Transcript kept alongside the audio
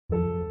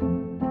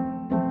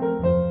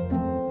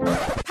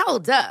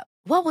Hold up.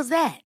 What was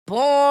that?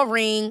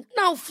 Boring.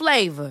 No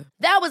flavor.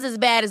 That was as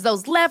bad as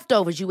those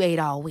leftovers you ate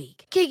all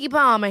week. Keke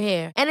Palmer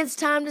here, and it's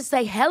time to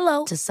say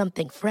hello to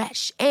something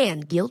fresh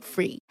and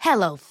guilt-free.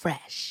 Hello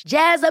Fresh.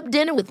 Jazz up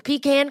dinner with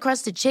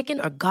pecan-crusted chicken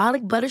or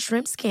garlic butter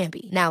shrimp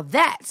scampi. Now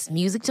that's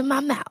music to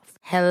my mouth.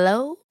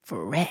 Hello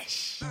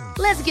Fresh.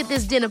 Let's get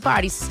this dinner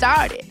party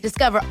started.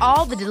 Discover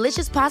all the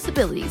delicious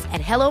possibilities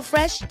at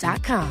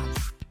hellofresh.com.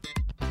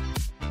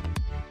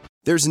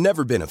 There's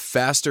never been a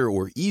faster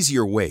or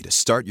easier way to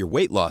start your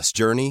weight loss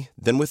journey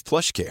than with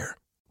PlushCare.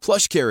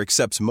 PlushCare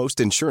accepts most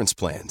insurance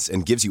plans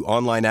and gives you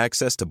online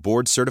access to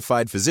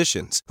board-certified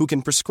physicians who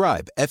can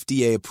prescribe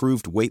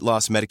FDA-approved weight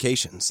loss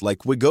medications like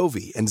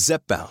Wegovy and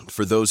Zepbound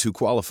for those who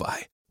qualify.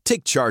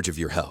 Take charge of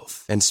your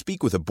health and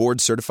speak with a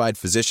board-certified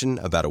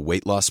physician about a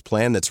weight loss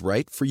plan that's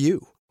right for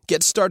you.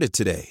 Get started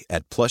today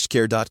at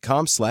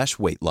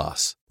plushcare.com/weight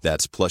loss.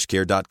 That's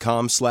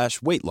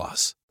plushcare.com/weight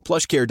loss.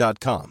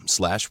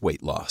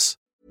 plushcare.com/weight loss.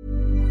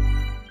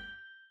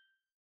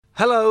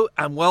 Hello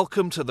and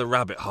welcome to The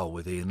Rabbit Hole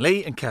with Ian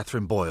Lee and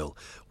Catherine Boyle.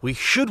 We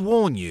should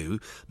warn you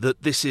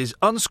that this is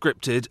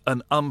unscripted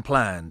and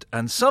unplanned,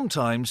 and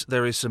sometimes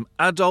there is some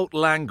adult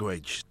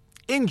language.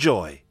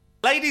 Enjoy.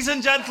 Ladies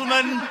and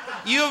gentlemen,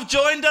 you have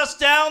joined us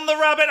down the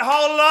rabbit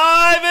hole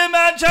live in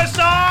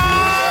Manchester!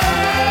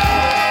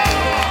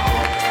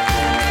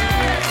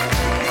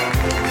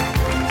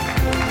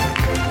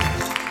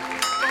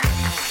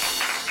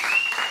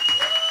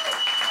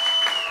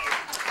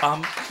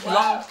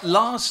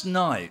 Last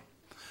night,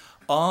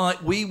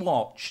 we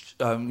watched.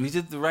 We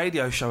did the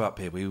radio show up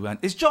here. We went.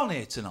 Is John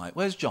here tonight?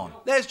 Where's John?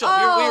 There's John.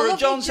 Oh, we were at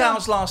John's John.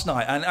 house last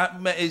night,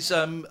 and met his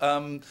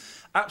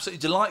absolutely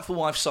delightful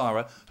wife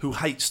Sarah, who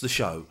hates the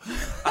show,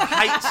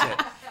 hates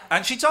it.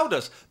 And she told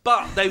us,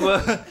 but they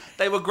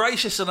were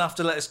gracious enough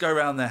to let us go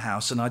around their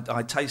house, and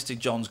I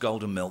tasted John's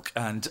golden milk,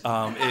 and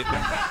I've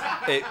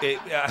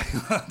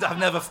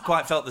never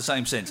quite felt the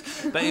same since.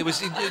 But it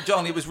was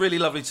John. It was really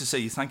lovely to see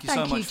you. Thank you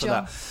so much for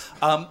John.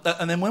 that.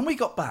 And then when we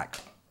got back,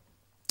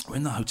 we're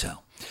in the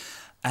hotel,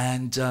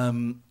 and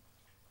I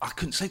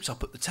couldn't sleep, so I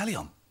put the telly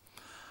on.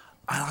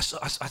 And I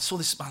saw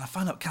this, and I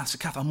phoned up Kath. I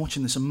said, Kath, I'm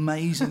watching this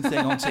amazing thing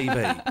on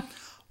TV,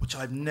 which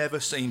I've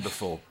never seen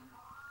before.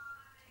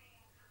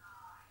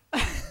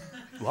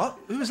 What?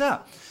 Who was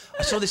that?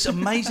 I saw this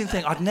amazing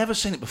thing. I'd never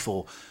seen it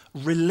before.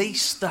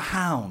 Release the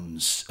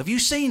Hounds. Have you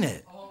seen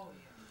it? Oh,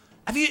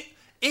 yeah. Have you?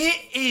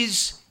 It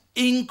is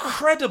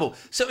incredible.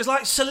 So it's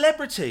like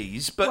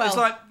celebrities, but it's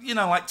like,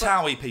 like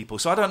Towie people.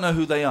 So I don't know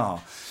who they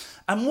are.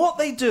 And what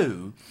they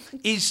do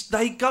is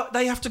they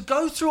have to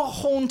go through a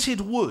haunted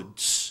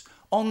woods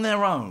on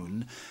their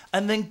own,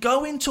 and then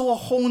go into a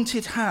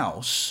haunted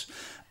house.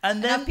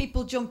 And then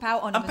people jump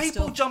out on them. And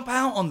people jump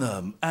out on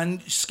them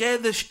and scare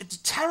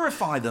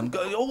terrify them.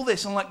 All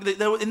this, and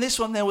in this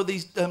one there were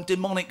these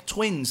demonic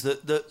twins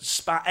that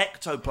spat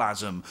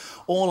ectoplasm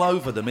all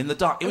over them in the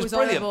dark. It was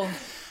brilliant. Horrible.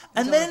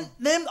 And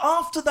then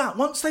after that,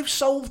 once they've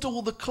solved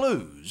all the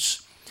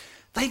clues,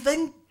 they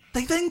then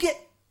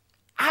get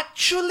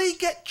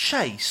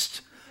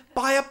chased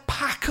by a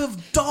pack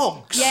of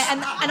dogs. Yeah,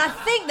 and I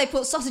think they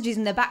put sausages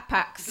in their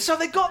backpacks. So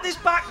they got this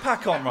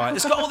backpack on, right?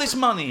 It's got all this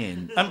money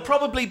in, and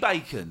probably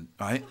bacon,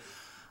 right?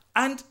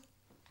 And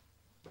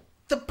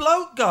the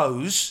bloke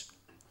goes,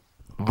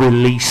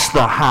 "Release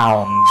the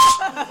hounds."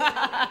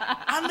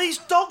 And these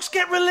dogs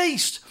get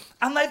released,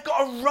 and they've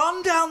got to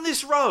run down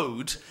this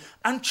road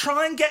and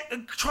try and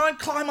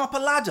climb up a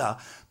ladder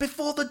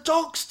before the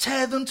dogs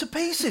tear them to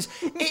pieces.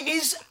 It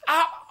is.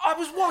 I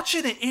was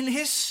watching it in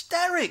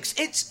hysterics.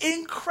 It's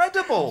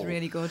incredible. It's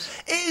really good.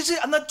 It is,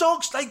 and the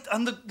dogs.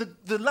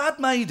 The lad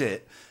made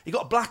it. He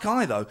got a black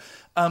eye though,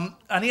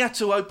 and he had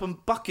to open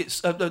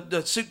buckets,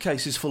 the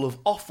suitcases full of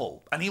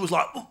offal, and he was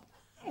like, "Oh,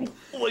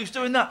 he's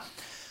doing that."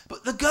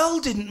 But the girl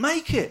didn't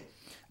make it,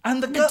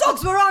 and the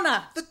dogs were on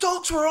her. The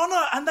dogs were on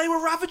her, and they were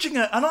ravaging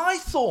her. And I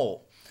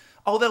thought,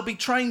 they'll be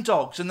trained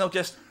dogs, and they'll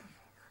just,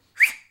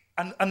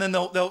 and then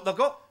they'll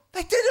go.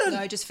 They didn't.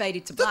 No, it just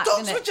faded to black. The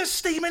dogs were just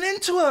steaming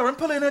into her and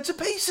pulling her to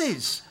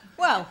pieces.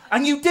 Well,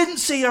 and you didn't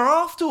see her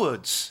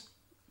afterwards.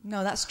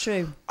 No, that's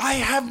true. I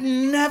have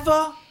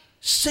never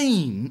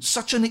seen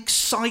such an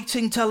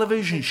exciting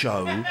television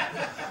show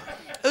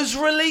as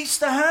Release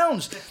the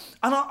Hounds.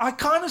 And I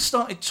kind of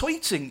started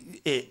tweeting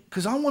it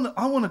because I want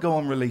to go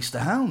on Release the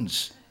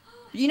Hounds.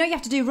 You know you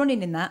have to do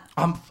running in that.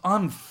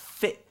 I'm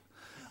fit.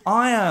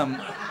 I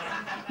am.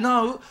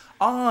 No,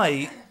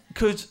 I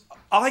could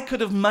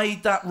have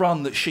made that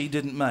run that she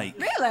didn't make.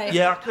 Really?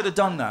 Yeah, I could have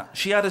done that.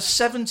 She had a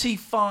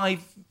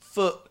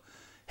 75-foot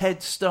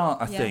head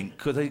start, I think,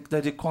 because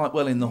they did quite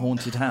well in the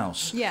haunted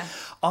house. Yeah.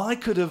 I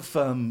could have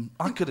done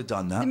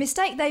that. The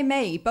mistake they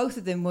made, both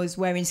of them, was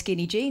wearing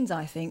skinny jeans,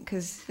 I think,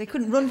 because they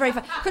couldn't run very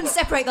fast. Couldn't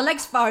separate the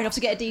legs far enough to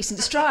get a decent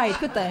stride,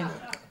 could they?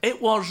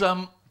 It was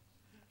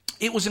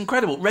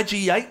incredible. Reggie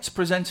Yates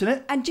presenting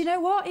it. And do you know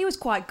what? He was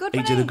quite good,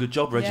 He did a good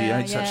job, Reggie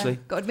Yates, actually.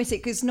 Got to admit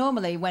it, because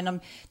normally when I'm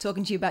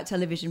talking to you about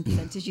television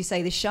presenters, you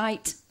say the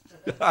shite.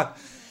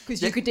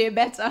 Because you could do it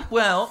better.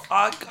 Well,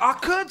 I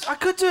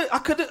could do it. I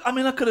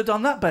could have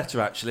done that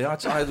better, actually.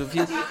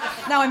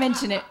 Now I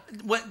mention it.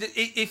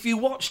 If you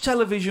watch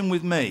television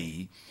with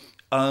me,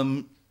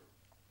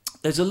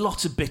 there's a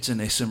lot of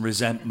bitterness and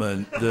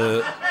resentment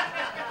that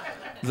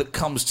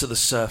comes to the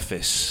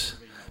surface,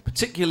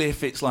 particularly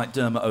if it's like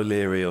Dermot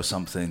O'Leary or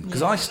something.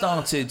 Because I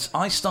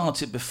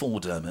started before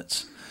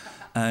Dermot.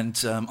 And I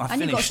finished.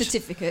 And you got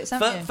certificates,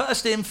 haven't you?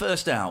 First in,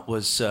 first out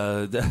was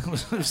how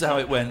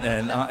it went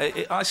then.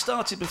 I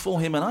started before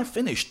him and I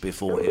finished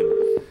before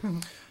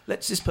him.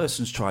 This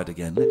person's tried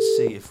again. Let's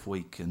see if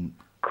we can...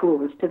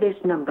 Calls to this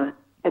number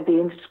are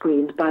being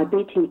screened by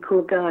BT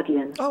Call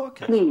Guardian. Oh,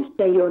 okay. Please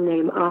say your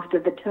name after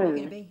the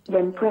tone,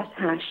 then press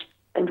hash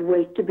and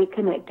wait to be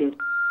connected.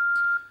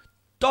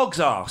 Dog's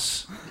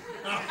arse.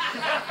 There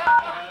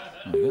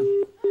we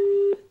go.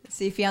 Let's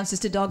see if he answers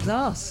to dog's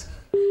arse.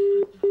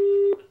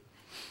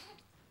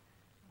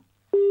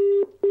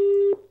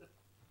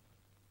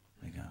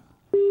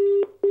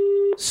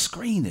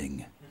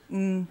 Screening.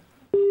 Hello?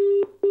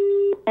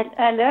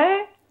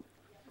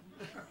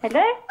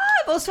 Hello?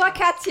 Ah, bonsoir,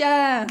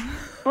 Katia.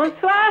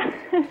 Bonsoir.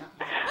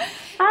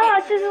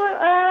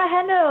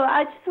 Hello.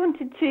 I just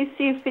wanted to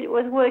see if it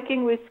was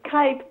working with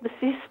Skype, the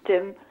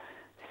system.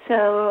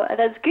 So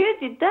that's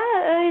good. It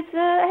does.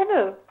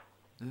 Hello.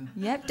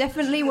 Yep,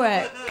 definitely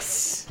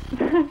works.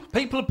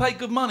 People have paid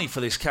good money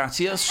for this,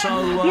 Katia.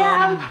 So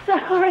yeah,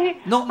 I'm sorry.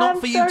 Not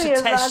for you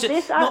to test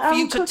it. Not for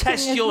you to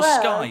test your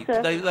Skype.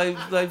 So.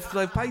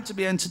 They've paid to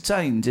be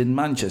entertained in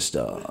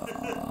Manchester.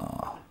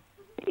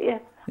 Yeah,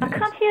 I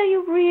can't hear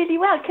you really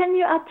well. Can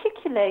you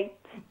articulate?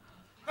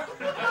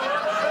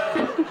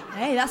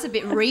 Hey, that's a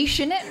bit reish,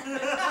 isn't it?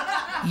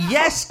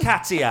 Yes,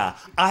 Katia,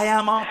 I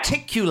am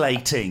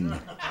articulating.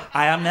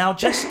 I am now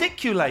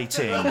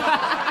gesticulating.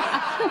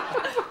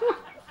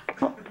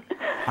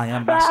 I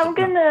am. But I'm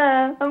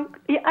gonna.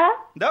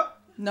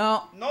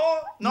 No.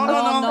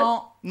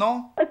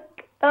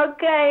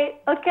 Okay.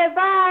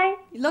 Bye.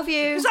 Love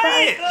you. Is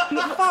that it?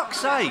 For fuck's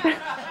sake.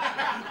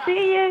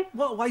 See you.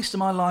 What a waste of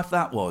my life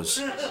that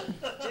was.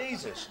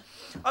 Jesus.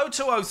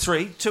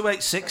 0203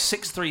 286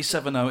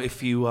 6370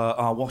 if you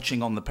are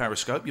watching on the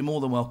Periscope. You're more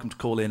than welcome to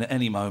call in at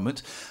any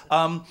moment.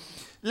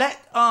 Let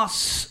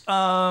us...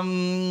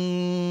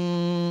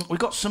 we've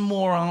got some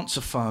more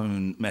answer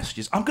phone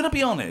messages. I'm going to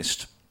be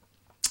honest.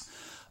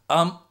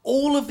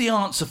 All of the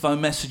answer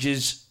phone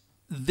messages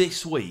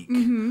this week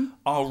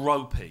are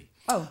ropey.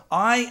 Oh.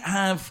 I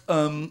have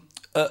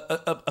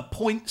a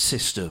point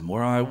system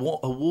where I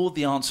award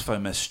the answer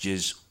phone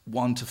messages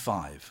 1 to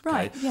 5. Okay?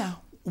 Right, yeah.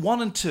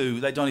 1 and 2,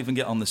 they don't even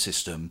get on the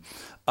system.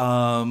 4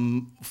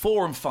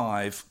 and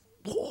 5,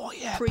 oh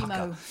yeah,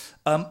 Primo.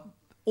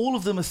 all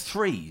of them are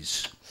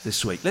 3s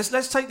this week.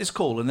 Let's take this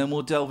call and then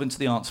we'll delve into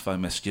the answer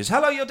phone messages.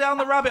 Hello, you're down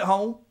the rabbit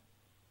hole.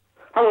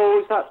 Hello,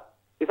 is that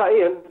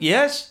Ian?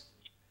 Yes.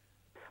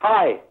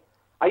 Hi.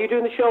 Are you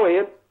doing the show,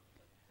 Ian?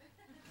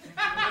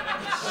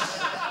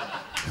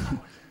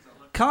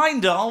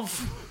 Kind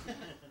of.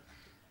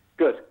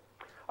 Good.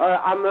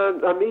 I'm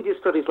a media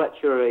studies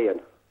lecturer, Ian.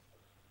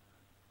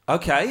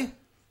 Okay.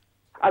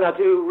 And I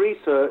do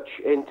research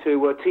into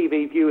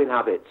TV viewing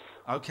habits.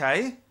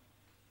 Okay.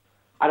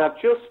 And I'm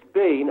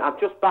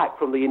just back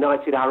from the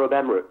United Arab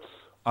Emirates.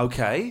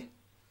 Okay.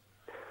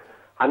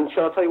 And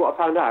shall I tell you what I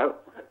found out?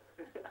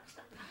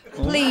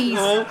 Please.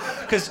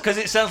 Because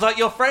it sounds like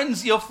your friend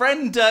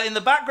in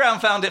the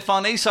background found it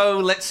funny, so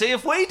let's see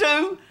if we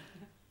do.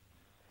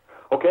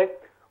 Okay.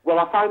 Well,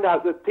 I found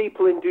out that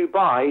people in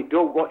Dubai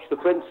don't watch the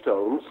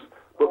Flintstones,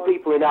 but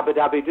people in Abu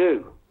Dhabi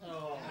do.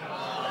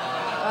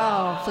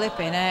 Oh,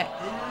 flipping it.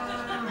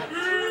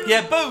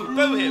 Yeah,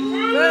 boo him.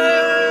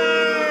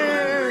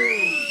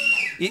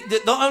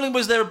 Not only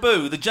was there a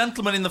boo, the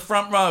gentleman in the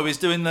front row is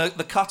doing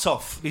the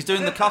cut-off. He's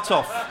doing the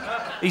cut-off.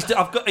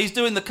 He's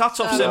doing the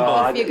cut-off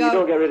symbol. You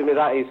don't get rid of me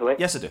that easily.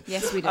 Yes, I do.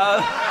 Yes, we do.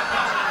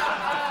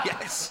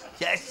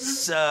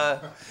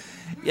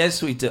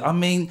 Yes, we do. I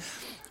mean,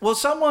 well,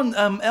 someone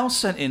else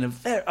sent in a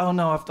very... Oh,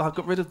 no, I've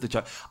got rid of the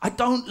joke. I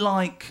don't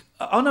like...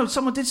 Oh, no,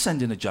 someone did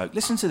send in a joke.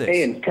 Listen to this.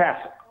 Ian,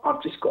 Kath,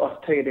 I've just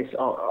got to tell you this.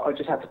 I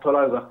just had to pull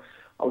over.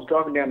 I was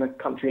driving down the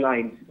country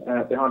lane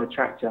behind a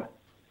tractor.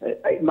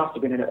 It must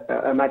have been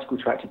a magical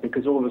tractor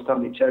because all of a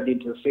sudden it turned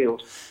into a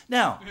field.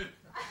 Now,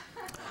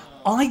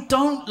 I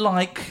don't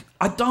like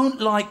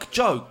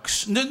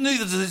jokes.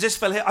 Neither does this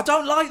fella here. I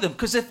don't like them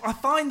because I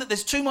find that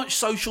there's too much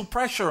social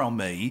pressure on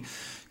me.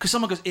 Because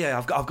someone goes, yeah,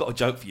 I've got a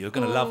joke for you. You're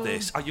going to love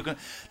this.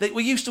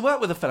 We used to work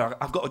with a fella.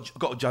 I've got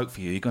a joke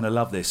for you. You're going to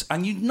love this.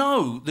 And you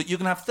know that you're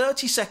going to have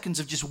 30 seconds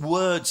of just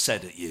words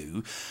said at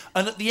you.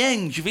 And at the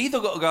end, you've either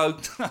got to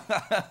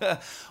go,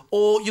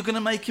 or you're going to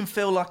make him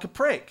feel like a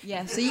prick.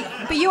 Yeah.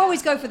 But you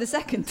always go for the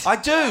second. I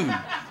do.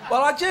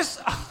 Well,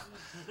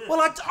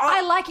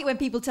 I like it when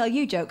people tell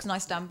you jokes and I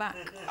stand back.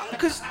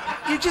 Because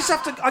you just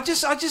have to. I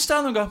just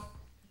stand and go.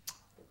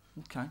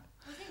 Okay.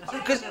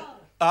 Because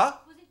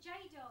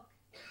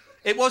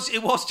It was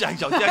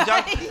J-Dog.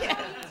 J-Dog.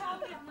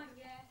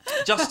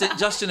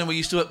 Justin, and we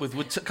used to work with,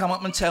 would come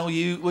up and tell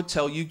you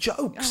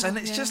jokes, and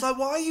it's just like,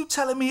 why are you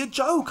telling me a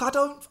joke? I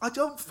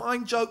don't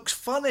find jokes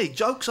funny.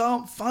 Jokes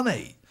aren't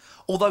funny.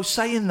 Although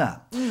saying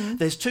that,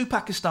 there's two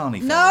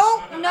Pakistani fellas. No.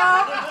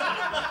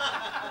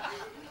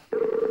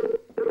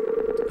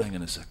 Hang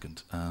on a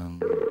second.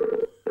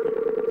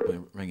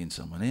 We're ringing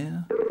someone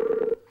here.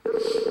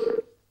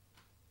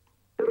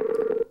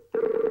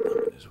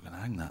 We're going to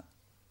hang that.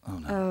 Oh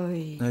no. Oh,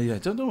 yeah.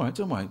 Don't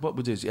worry. What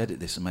we'll do is edit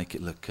this and make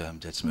it look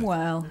dead smooth.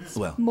 Well,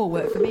 more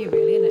work for me,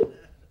 really, isn't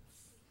it?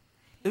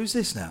 Who's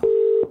this now?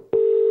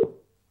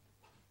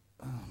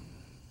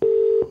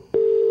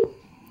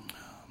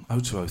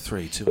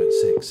 0203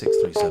 286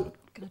 637.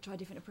 Can I try a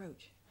different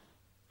approach?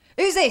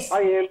 Who's this?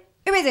 Hi, Ian.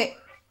 Who is it?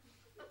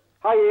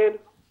 Hi, Ian.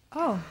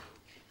 Oh.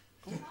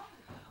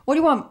 What do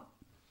you want?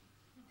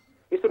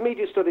 It's the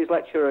media studies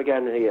lecturer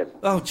again, Ian.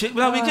 Oh, what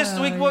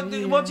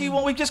do you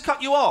want? We've just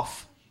cut you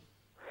off.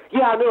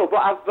 Yeah, I know, but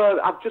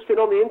I've just been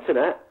on the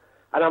internet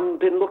and I've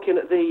been looking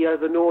at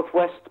the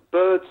Northwest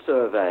Bird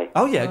Survey.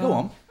 Oh yeah, go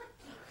on.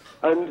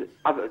 And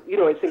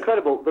it's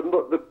incredible. The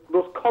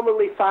most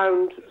commonly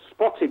found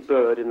spotted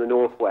bird in the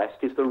Northwest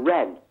is the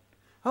wren.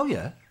 Oh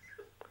yeah.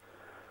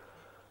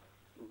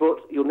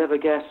 But you'll never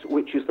guess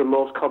which is the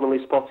most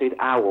commonly spotted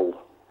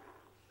owl.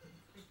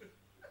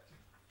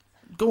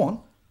 Go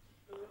on.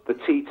 The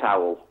tea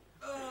towel.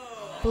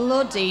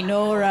 Bloody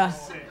Nora.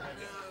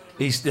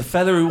 He's the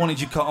fella who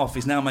wanted you cut off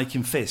is now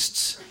making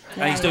fists,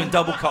 and he's doing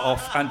double cut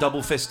off and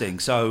double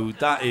fisting. So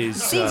that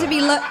is. Seem to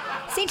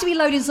be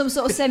loading some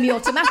sort of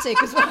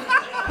semi-automatic as well.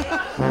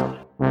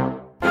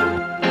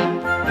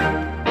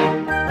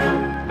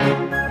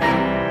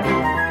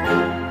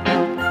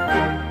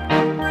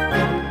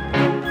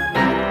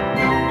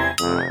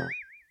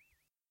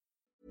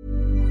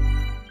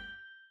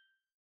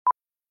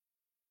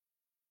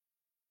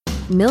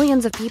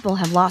 Millions of people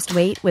have lost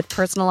weight with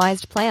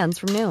personalized plans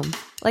from Noom.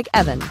 Like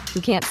Evan,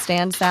 who can't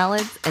stand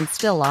salads and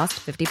still lost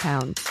 50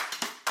 pounds.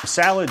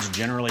 Salads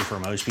generally for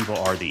most people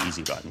are the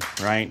easy button,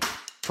 right?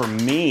 For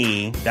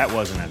me, that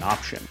wasn't an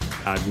option.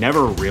 I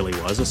never really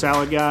was a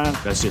salad guy.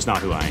 That's just not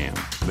who I am.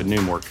 But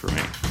Noom worked for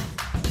me.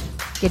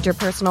 Get your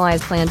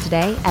personalized plan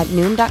today at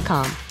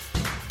Noom.com.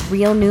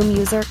 Real Noom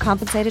user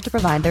compensated to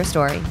provide their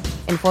story.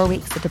 In 4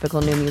 weeks, the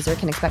typical Noom user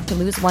can expect to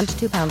lose 1 to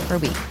 2 pounds per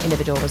week.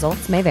 Individual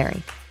results may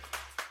vary.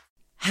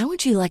 How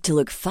would you like to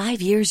look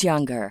 5 years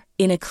younger?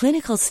 In a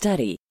clinical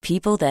study,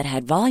 people that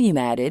had volume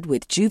added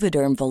with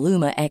Juvederm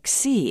Voluma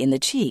XC in the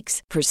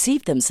cheeks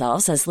perceived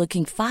themselves as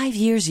looking 5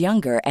 years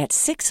younger at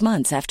 6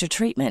 months after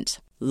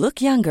treatment.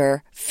 Look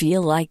younger,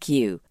 feel like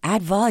you.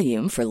 Add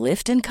volume for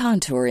lift and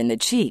contour in the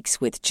cheeks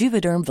with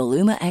Juvederm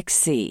Voluma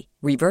XC.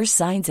 Reverse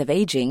signs of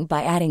aging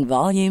by adding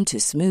volume to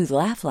smooth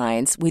laugh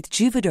lines with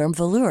Juvederm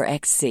Volure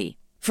XC.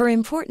 For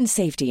important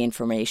safety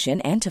information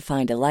and to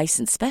find a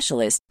licensed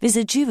specialist,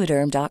 visit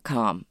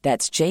Juvederm.com.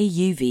 That's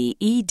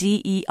JUVEDERM.com.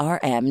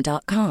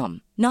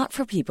 Not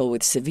for people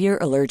with severe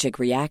allergic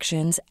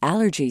reactions,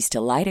 allergies to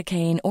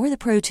lidocaine, or the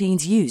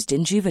proteins used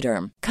in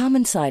Juvederm.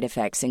 Common side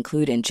effects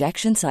include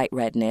injection site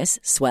redness,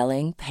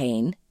 swelling,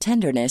 pain,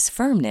 tenderness,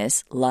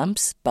 firmness,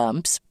 lumps,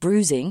 bumps,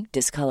 bruising,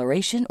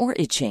 discoloration, or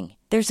itching.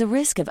 There's a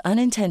risk of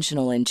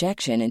unintentional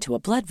injection into a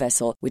blood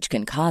vessel, which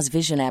can cause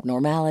vision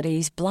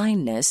abnormalities,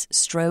 blindness,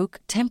 stroke,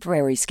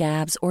 temporary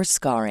scabs, or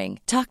scarring.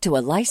 Talk to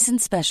a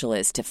licensed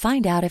specialist to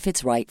find out if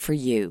it's right for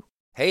you.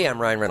 Hey, I'm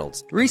Ryan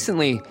Reynolds.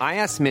 Recently, I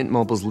asked Mint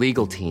Mobile's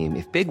legal team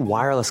if big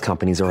wireless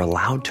companies are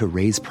allowed to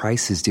raise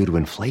prices due to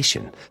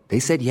inflation. They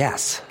said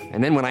yes.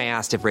 And then when I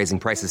asked if raising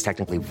prices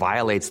technically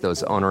violates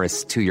those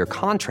onerous 2-year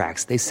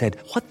contracts, they said,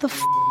 "What the f***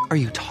 are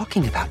you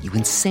talking about, you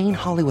insane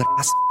Hollywood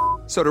ass?"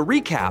 So to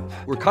recap,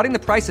 we're cutting the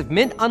price of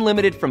Mint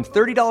Unlimited from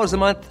 $30 a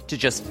month to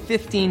just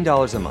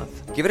 $15 a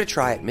month. Give it a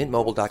try at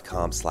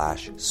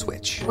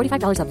mintmobile.com/switch.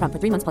 $45 up front for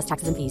 3 months plus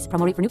taxes and fees.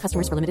 Promo rate for new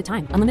customers for limited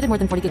time. Unlimited more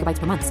than 40 gigabytes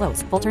per month.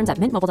 Slows full terms at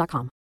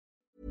mintmobile.com.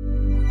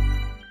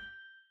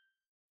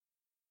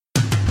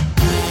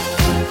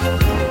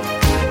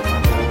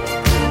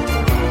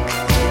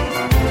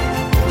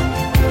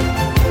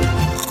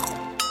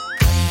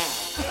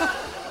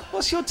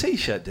 What's your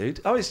T-shirt, dude?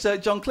 Oh, it's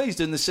John Cleese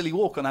doing the silly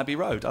walk on Abbey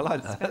Road. I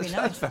like that. Very nice.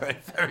 That's very,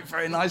 very,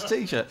 very nice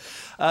T-shirt.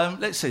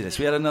 Let's see this.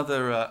 We had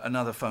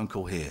another phone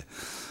call here.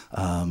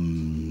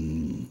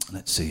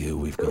 Let's see who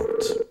we've got.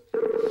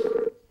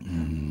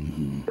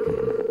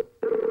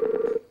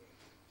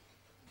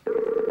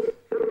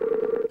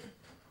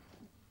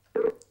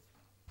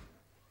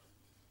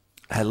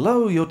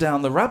 Hello, you're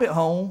down the rabbit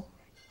hole.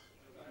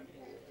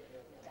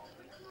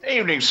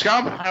 Evening,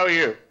 scum. How are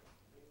you?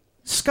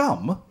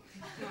 Scum?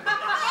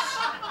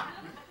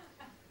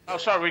 Oh,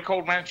 sorry, we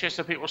called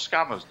Manchester people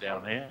scummers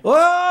down here.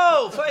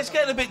 Whoa! It's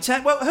getting a bit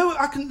tense. Well,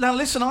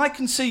 I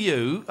can see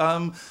you.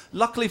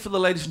 Luckily for the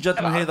ladies and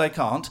gentlemen here, they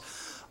can't.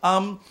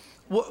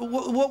 What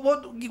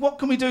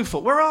can we do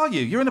for? Where are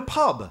you? You're in a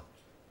pub.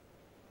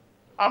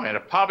 I'm in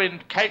a pub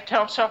in Cape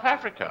Town, South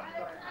Africa.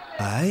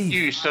 Hey.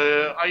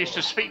 I used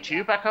to speak to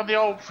you back on the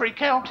old Three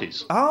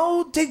Counties.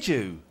 Oh, did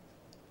you?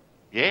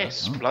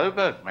 Yes,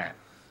 Bloberg, man.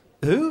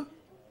 Who?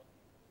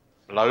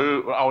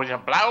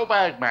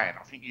 blowbag man,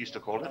 I think you used to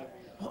call it.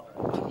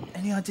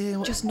 Any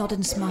idea? Just nod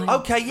and smile.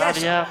 Okay,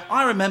 yes,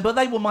 I remember.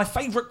 They were my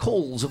favourite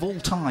calls of all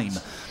time.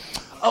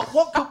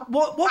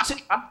 What's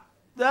it?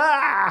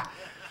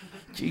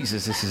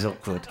 Jesus, this is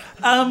awkward.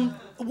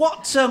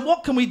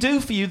 What can we do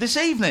for you this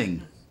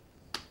evening?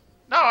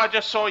 No, I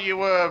just saw you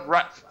were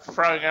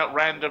throwing out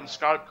random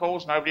Skype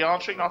calls, nobody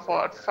answering. I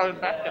thought I'd phone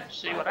back and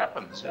see what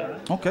happens.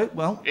 Okay,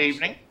 well.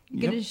 Evening.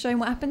 You going to show him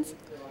what happens?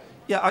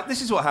 Yeah,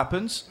 this is what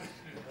happens.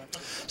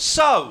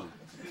 So.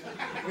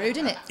 Rude,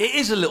 isn't it? It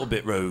is a little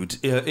bit rude.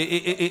 It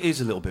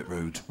is a little bit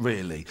rude,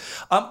 really.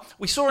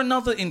 We saw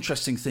another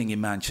interesting thing in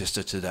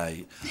Manchester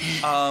today.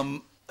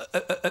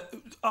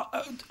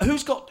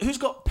 Who's got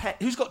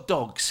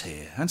dogs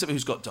here? Hands up,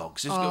 who's got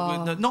dogs?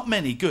 Not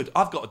many. Good.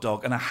 I've got a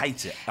dog and I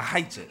hate it.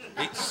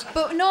 It's.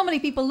 But normally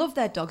people love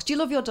their dogs. Do you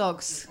love your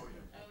dogs?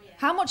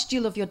 How much do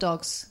you love your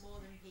dogs?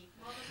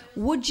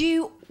 Would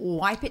you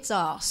wipe its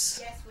arse?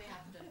 Yes, we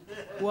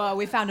have to. Well,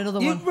 we found another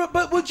one.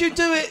 But would you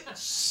do it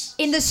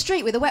in the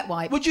street with a wet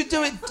wipe? Would you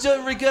do it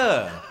de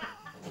rigueur?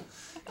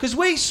 Because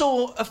we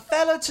saw a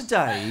fella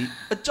today.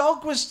 A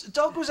dog was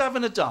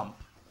having a dump.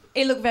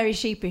 It looked very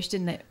sheepish,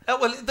 didn't it?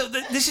 Well,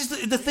 this is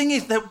the thing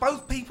is that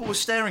both people were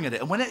staring at it,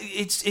 and when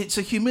it's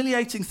a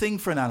humiliating thing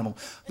for an animal.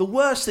 The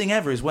worst thing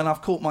ever is when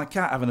I've caught my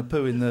cat having a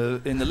poo in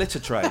the litter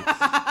tray,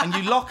 and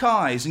you lock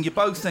eyes, and you're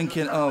both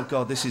thinking, "Oh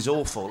God, this is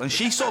awful," and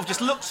she sort of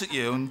just looks at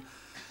you and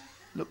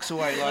looks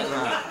away like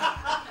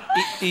that.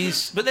 It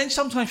is, but then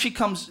sometimes she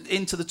comes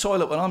into the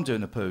toilet when I'm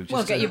doing a poo.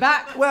 Well, get you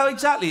back. Well,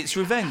 exactly, it's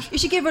revenge. You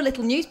should give her a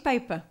little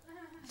newspaper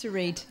to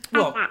read.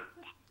 What?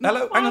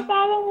 Hello, hang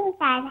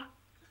on.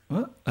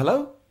 What?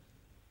 Hello?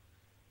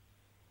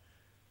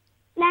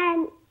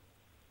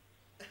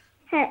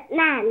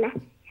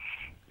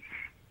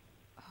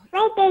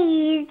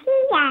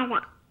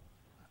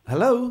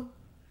 Hello?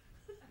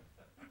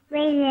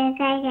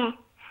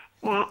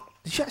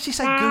 Did she actually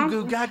say goo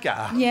goo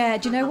gaga? Yeah,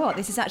 do you know what?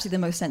 This is actually the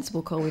most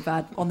sensible call we've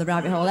had on the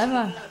rabbit hole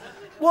ever.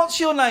 What's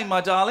your name,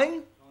 my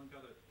darling?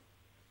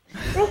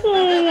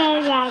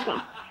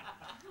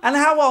 And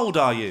how old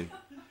are you?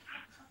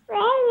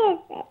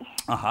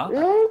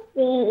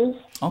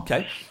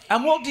 Okay.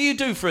 And what do you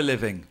do for a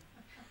living?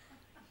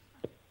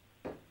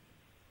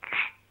 Okay.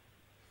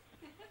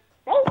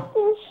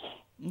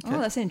 Oh,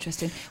 that's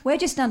interesting. Where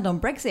do you stand on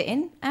Brexit?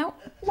 In? Out?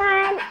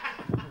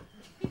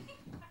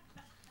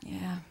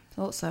 Yeah,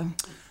 thought so.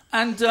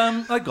 And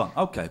they've gone.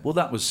 Okay. Well,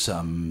 that was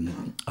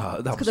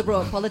because they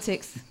brought up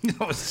politics. That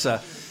was.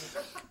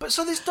 But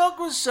so this dog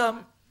was.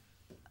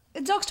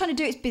 The dog's trying to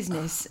do its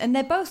business, and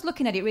they're both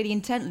looking at it really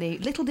intently.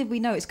 Little did we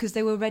know it's because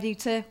they were ready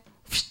to.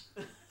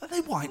 They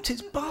wiped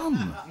its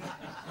bum.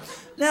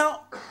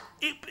 Now,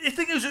 I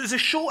think it was a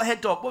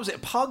short-haired dog. What was it? A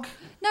pug?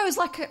 No, it was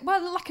like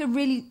a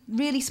really,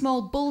 really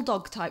small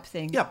bulldog type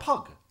thing. Yeah,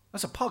 pug.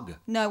 That's a pug.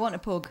 No, I want a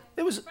pug.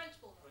 It was.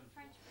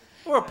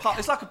 Or a pug.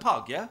 It's like a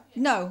pug, yeah?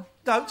 No.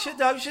 No,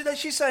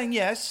 she's saying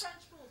yes.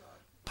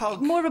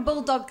 Pug. More of a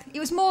bulldog. It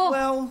was more.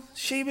 Well,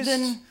 she was.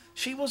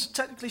 She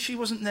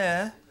wasn't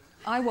there.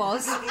 I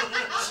was.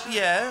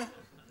 Yeah.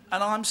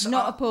 And I'm.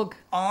 Not a pug.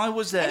 I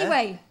was there.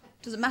 Anyway,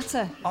 doesn't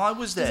matter. I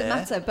was there. Doesn't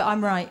matter, but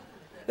I'm right.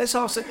 Let's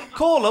ask it.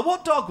 Caller,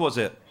 what dog was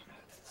it?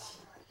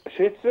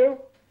 Shih Tzu?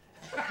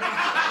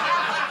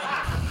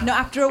 Not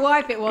after a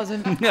wipe, it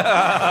wasn't. Oh,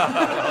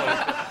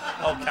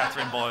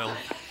 Catherine Boyle.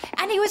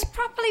 And he was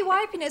properly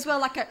wiping it as well,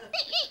 like a...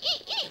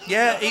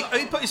 Yeah,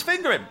 he put his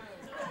finger in.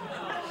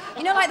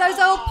 You know, like those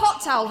old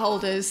pot towel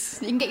holders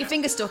you can get your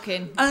finger stuck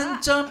in.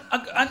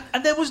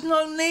 And there was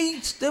no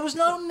need. There was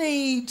no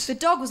need. The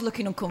dog was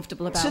looking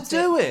uncomfortable about it. To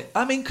do it.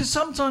 I mean, because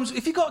sometimes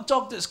if you've got a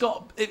dog that's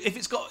got... If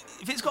it's got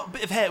a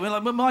bit of hair...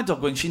 Like when my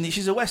dog,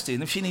 she's a Westie,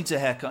 and if she needs a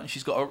haircut and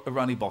she's got a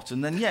runny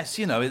bottom, then yes,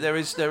 you know, there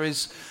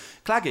is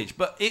claggage.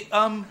 But it...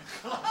 don't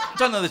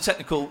know the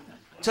technical...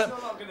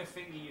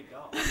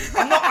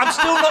 I'm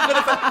still not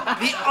going to...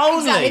 The only...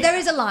 Exactly, there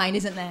is a line,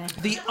 isn't there?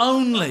 The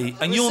only...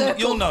 And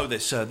you'll know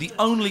this, sir. The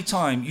only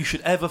time you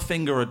should ever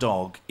finger a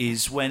dog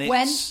is when it's...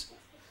 When? It's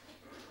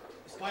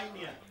biting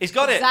you. It's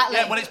got exactly.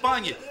 it. Yeah, when it's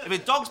biting you. If a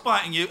dog's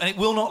biting you and it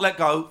will not let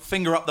go,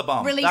 finger up the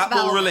bum. Release that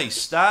valve. will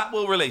release. That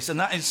will release. And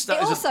that is...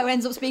 It also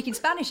ends up speaking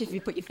Spanish if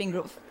you put your finger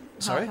up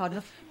Sorry? hard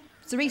enough.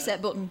 It's a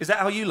reset button. Is that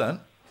how you learn?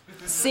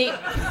 See.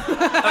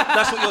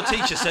 That's what your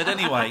teacher said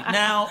anyway.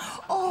 Now...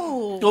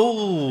 Oh.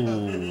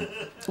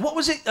 What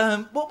was it?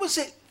 What was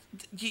it?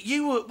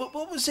 You were...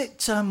 What was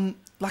it...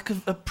 like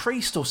a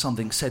priest or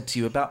something said to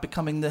you about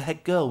becoming the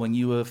head girl when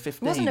you were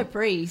 15. It wasn't a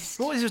priest.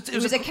 What was it?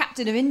 It was a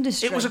captain of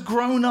industry. It was a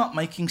grown-up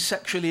making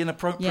sexually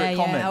inappropriate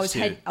comments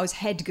I was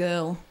head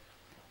girl.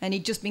 And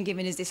he'd just been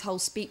giving us this whole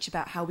speech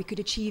about how we could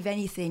achieve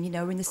anything, you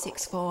know, we're in the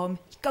sixth form.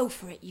 Go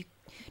for it. You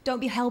don't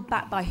be held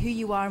back by who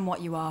you are and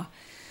what you are.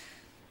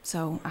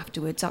 So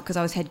afterwards, because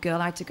I was head girl,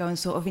 I had to go and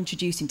sort of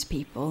introduce him to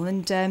people.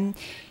 And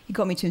he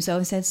got me to himself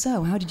and said,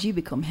 "So, how did you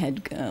become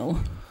head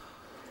girl?"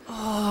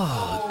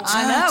 Oh, dirty,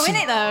 I know,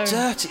 innit though?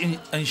 Dirty.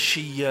 And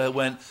she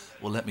went,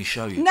 "Well, let me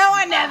show you." No,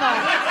 I never.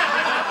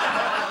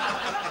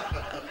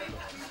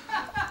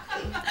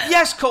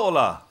 Yes,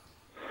 caller.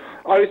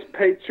 I was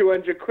paid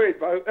 100 quid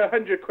by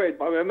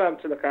my mum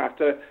to look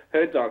after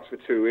her dogs for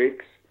 2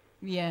 weeks.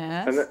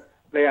 Yes. And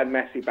they had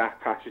messy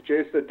back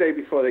passages. The day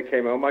before they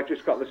came home, I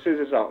just got the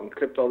scissors out and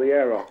clipped all the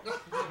hair off.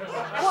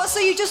 What, so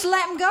you just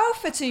let them go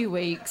for 2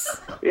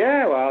 weeks?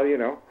 Yeah, well, you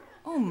know.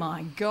 Oh,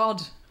 my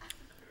God.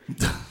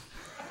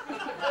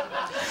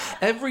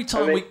 Every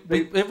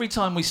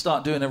time we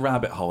start doing a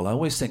rabbit hole, I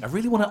always think I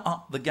really want to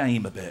up the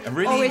game a bit. I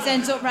really always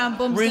ends up round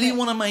bums. Really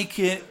want to make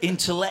it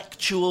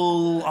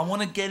intellectual. I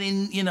want to get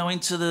in,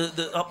 into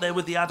the up there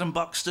with the Adam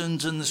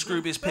Buxtons and the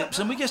Scroobius Pips,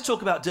 and we just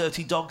talk about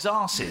dirty dogs'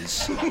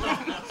 arses.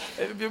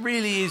 It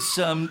really is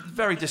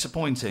very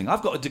disappointing.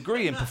 I've got a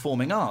degree in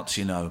performing arts,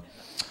 Well,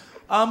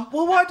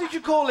 why did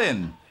you call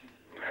in?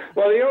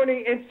 Well, the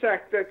only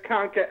insect that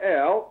can't get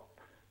ill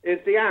is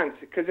the ant,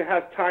 because it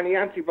has tiny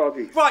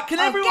antibodies. Right, can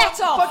everyone...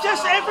 Get off! But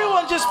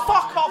everyone just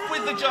fuck off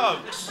with the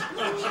jokes.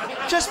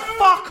 Just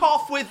fuck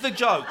off with the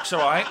jokes,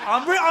 all right?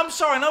 I'm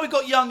sorry, I know we've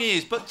got young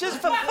ears, but just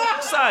for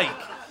fuck's sake,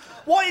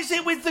 what is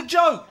it with the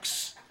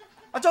jokes?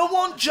 I don't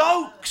want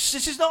jokes.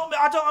 This is not...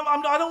 I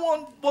don't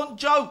want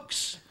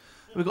jokes.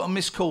 We've got a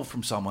missed call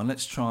from someone.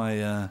 Let's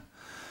try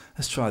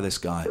this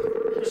guy.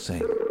 Let's see.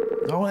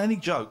 I don't want any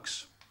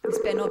jokes. This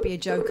better not be a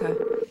joker.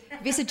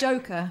 If it's a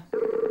joker...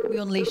 We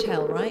unleash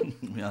hell, right?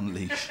 We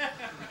unleash.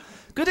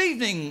 Good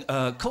evening,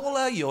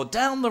 caller. You're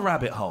down the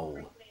rabbit hole.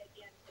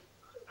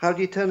 How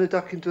do you turn a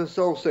duck into a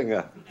soul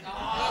singer?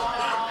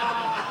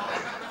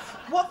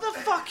 What the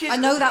fuck is... I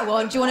know that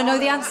one. Do you want to know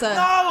the answer?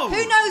 No!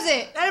 Who knows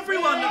it?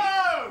 Everyone...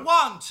 No!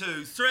 1,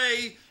 2,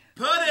 3...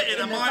 Put it in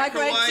a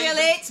microwave till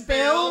it's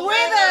Bill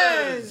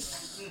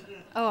Withers!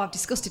 Oh, I've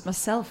disgusted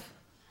myself.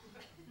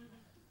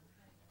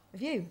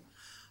 Have you?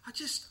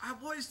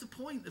 What is the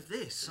point of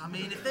this? I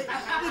mean, if they're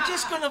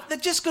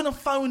just gonna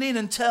phone in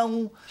and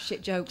tell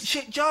shit jokes.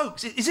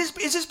 Is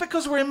this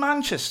because we're in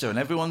Manchester and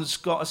everyone's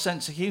got a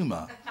sense of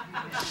humour?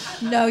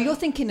 No, you're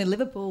thinking of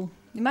Liverpool.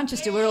 In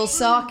Manchester, we're all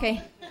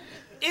sarky.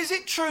 Is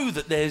it true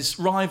that there's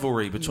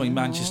rivalry between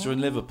Manchester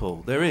and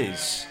Liverpool? There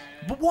is.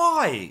 But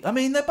why? I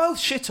mean, they're both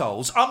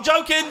shitholes. I'm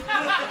joking.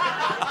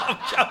 I'm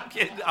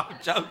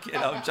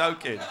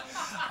joking.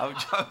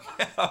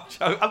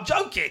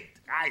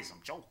 Guys,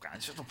 I'm joking.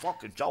 It's just a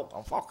fucking joke.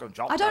 I'm fucking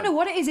joking. I don't know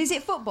what it is. Is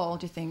it football,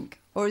 do you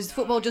think? Or is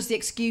football just the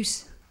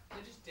excuse?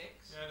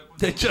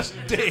 They're just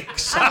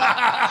dicks.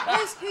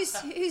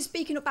 Who's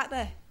speaking up back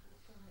there?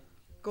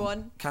 Go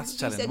on. Kath's Who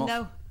telling said them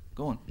no? off.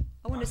 Go on.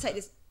 I want to take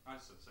this. I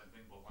said the same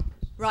thing.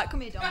 Right, come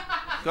here, Dom.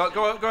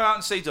 Go out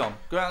and see Dom.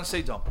 Go out and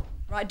see Dom.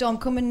 Right, Dom,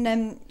 come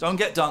and... Don't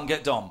get Dom,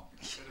 get Dom.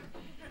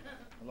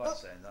 I like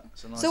saying that.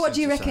 It's a nice so what do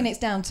you reckon say. it's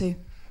down to?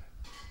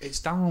 It's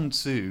down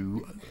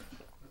to...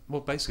 Well,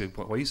 basically,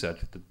 what you said,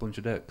 the bunch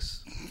of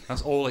dicks.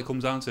 That's all it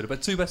comes down to. The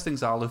two best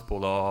things out of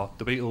Liverpool are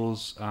the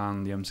Beatles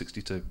and the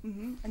M62.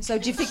 Mm-hmm. And so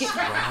do you think it...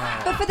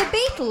 But for the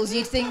Beatles,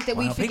 you'd think that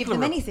we'd forgive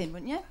them anything,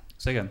 wouldn't you?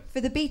 Say again? For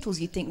the Beatles,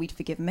 you'd think we'd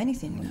forgive them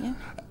anything, wouldn't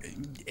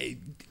you?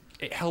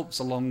 It helps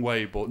a long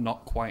way, but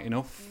not quite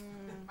enough.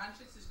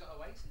 Manchester's got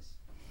Oasis.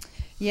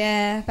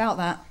 Yeah, about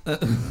that.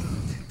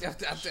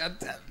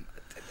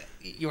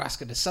 You're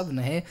asking a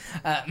southerner here.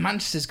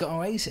 Manchester's got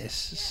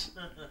Oasis.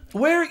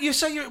 Where you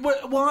say you?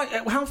 Why?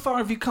 How far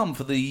have you come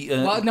for the?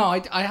 Well, no,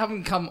 I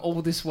haven't come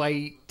all this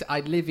way. I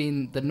live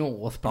in the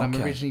north, but I'm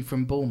Okay. originally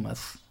from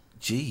Bournemouth.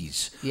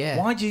 Jeez. Yeah.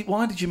 Why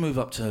did you move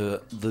up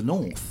to the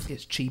north?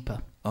 It's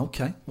cheaper.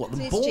 Okay. What,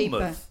 the It's Bournemouth?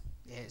 cheaper.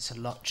 Yeah, it's a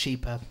lot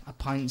cheaper. A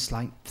pint's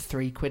like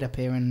 £3 up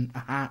here and a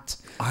hat.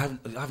 I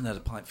haven't had a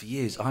pint for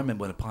years. I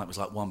remember when a pint was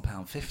like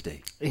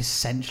 £1.50.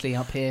 Essentially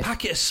up here.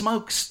 Packet of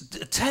smokes,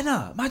 a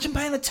tenner. Imagine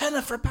paying a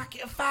tenner for a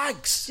packet of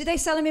fags. Do they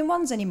sell them in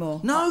ones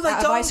anymore? No, they Out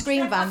of don't. ice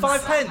cream vans?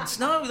 5 pence.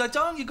 No, they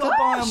don't. You got to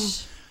buy them.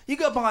 You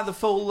got to buy the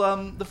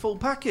full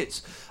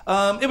packets.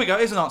 Here we go.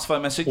 Here's an answer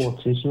phone message.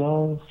 What is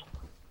love?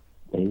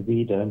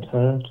 Baby, don't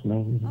hurt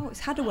me. Oh,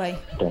 it's Hadaway.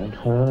 Don't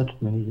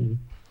hurt me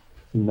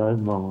no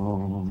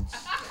more.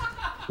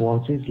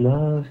 What is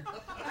love?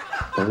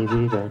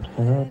 Baby, don't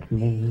hurt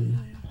me.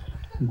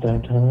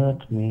 Don't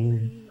hurt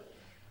me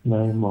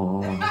no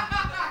more.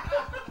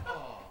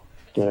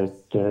 Da,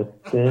 da,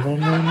 da, da,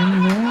 na,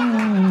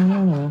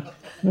 na,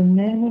 na,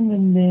 na, na,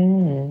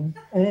 na.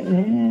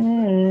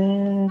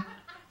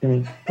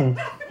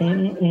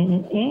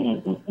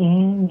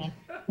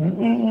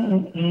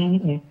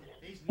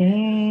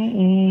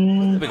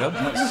 Here we go.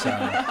 That's,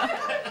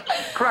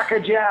 Cracker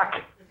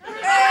Jack.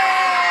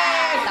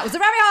 That was the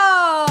rabbit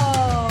hole!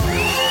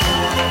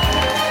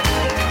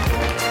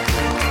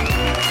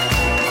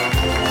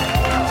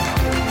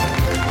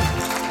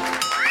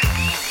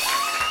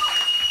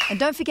 And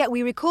don't forget,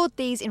 we record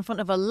these in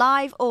front of a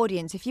live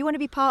audience. If you want to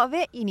be part of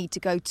it, you need to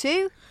go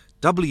to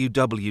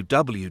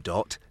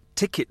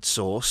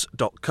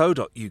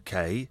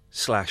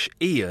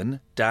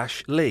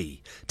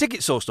www.ticketsource.co.uk/Ian-Lee.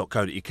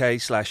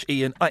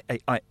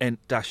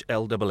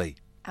 Ticketsource.co.uk/Ian-LEE.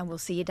 and we'll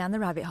see you down the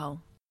rabbit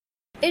hole.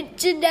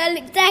 It's an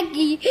Alex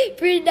Aggie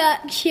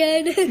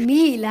production.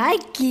 Me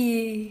like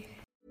you.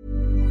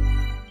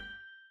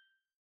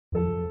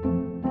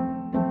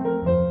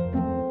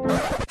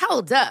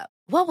 Hold up.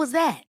 What was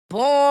that?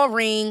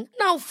 Boring.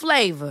 No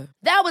flavor.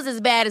 That was as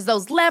bad as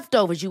those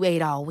leftovers you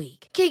ate all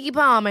week. Keke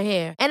Palmer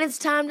here, and it's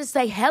time to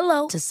say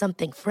hello to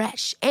something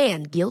fresh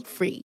and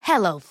guilt-free.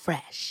 Hello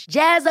Fresh.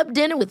 Jazz up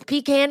dinner with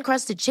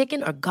pecan-crusted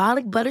chicken or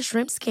garlic butter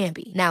shrimp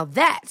scampi. Now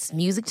that's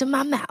music to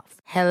my mouth.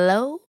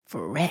 Hello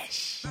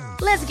Fresh.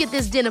 Let's get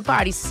this dinner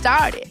party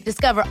started.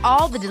 Discover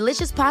all the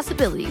delicious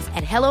possibilities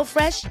at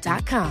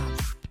hellofresh.com.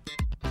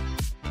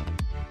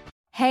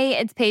 Hey,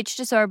 it's Paige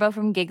DeSorbo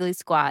from Giggly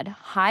Squad.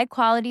 High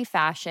quality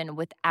fashion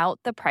without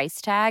the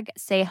price tag.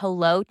 Say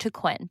hello to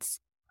Quince.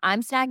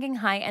 I'm snagging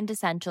high-end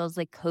essentials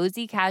like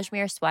cozy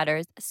cashmere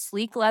sweaters,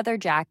 sleek leather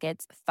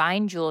jackets,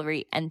 fine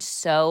jewelry, and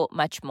so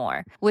much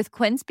more. With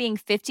Quince being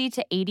 50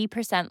 to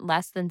 80%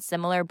 less than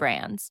similar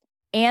brands.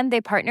 And they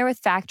partner with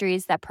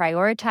factories that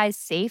prioritize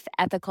safe,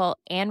 ethical,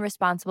 and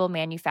responsible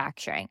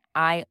manufacturing.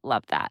 I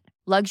love that.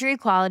 Luxury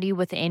quality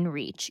within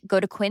reach. Go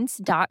to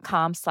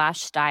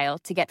quince.com/style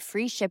to get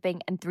free shipping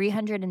and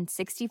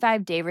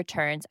 365-day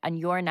returns on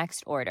your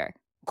next order.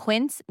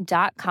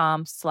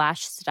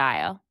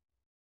 Quince.com/style.